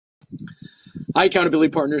Hi,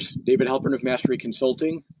 accountability partners. David Halpern of Mastery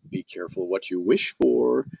Consulting. Be careful what you wish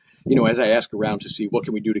for. As I ask around to see what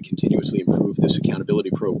can we do to continuously improve this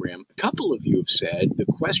accountability program, a couple of you have said the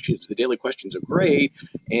daily questions are great,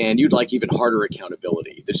 and you'd like even harder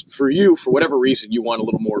accountability. This, for you, for whatever reason, you want a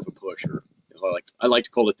little more of a push, or as I like to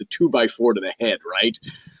call it, the 2x4 to the head, right?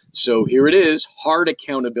 So here it is, hard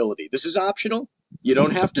accountability. This is optional. You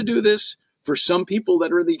don't have to do this. For some people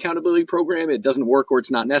that are in the accountability program, it doesn't work or it's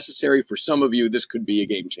not necessary. For some of you, this could be a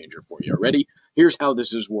game changer for you. Ready? Here's how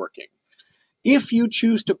this is working. If you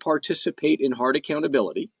choose to participate in hard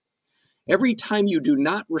accountability, every time you do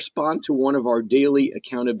not respond to one of our daily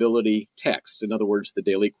accountability texts, in other words, the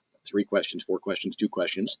daily 3 questions, 4 questions, 2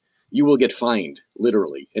 questions, you will get fined,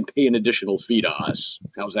 literally, and pay an additional fee to us.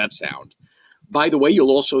 How's that sound? By the way, you'll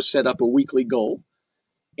also set up a weekly goal.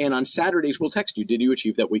 And on Saturdays, we'll text you, did you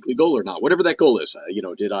achieve that weekly goal or not? Whatever that goal is,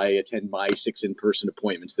 did I attend my 6 in-person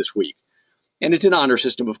appointments this week? And it's an honor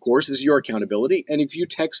system, of course. This is your accountability. And if you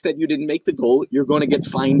text that you didn't make the goal, you're going to get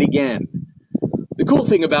fined again. The cool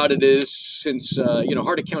thing about it is, since,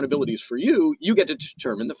 hard accountability is for you, you get to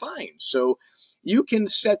determine the fine. So you can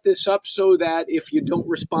set this up so that if you don't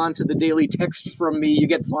respond to the daily text from me, you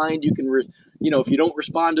get fined. You can, if you don't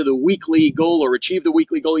respond to the weekly goal or achieve the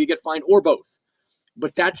weekly goal, you get fined, or both.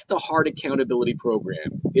 But that's the hard accountability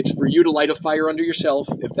program. It's for you to light a fire under yourself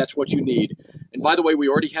if that's what you need. And by the way, we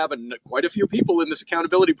already have quite a few people in this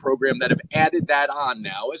accountability program that have added that on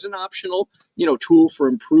now as an optional, tool for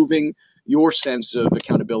improving your sense of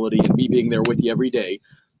accountability and me being there with you every day.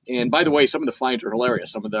 And by the way, some of the fines are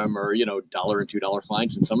hilarious. Some of them are, $1 and $2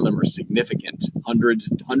 fines, and some of them are significant,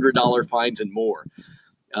 $100 fines and more.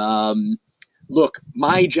 Look,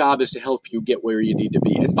 my job is to help you get where you need to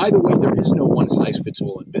be. And by the way, there is no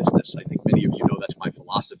one-size-fits-all in business. I think many of you know that's my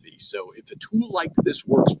philosophy. So if a tool like this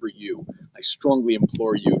works for you, I strongly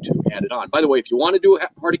implore you to add it on. By the way, if you want to do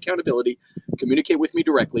hard accountability, communicate with me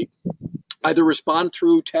directly. Either respond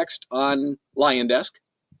through text on LionDesk,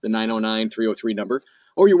 the 909-303 number,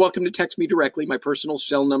 or you're welcome to text me directly. My personal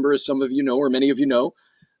cell number, as some of you know, or many of you know,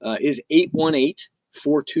 is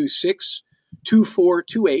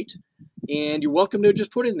 818-426-2428. And you're welcome to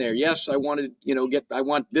just put in there, yes, I want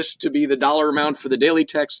this to be the dollar amount for the daily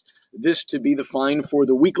text, this to be the fine for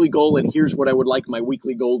the weekly goal, and here's what I would like my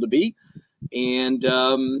weekly goal to be. And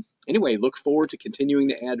anyway, look forward to continuing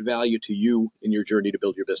to add value to you in your journey to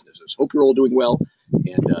build your businesses. Hope you're all doing well,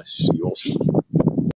 and see you all soon.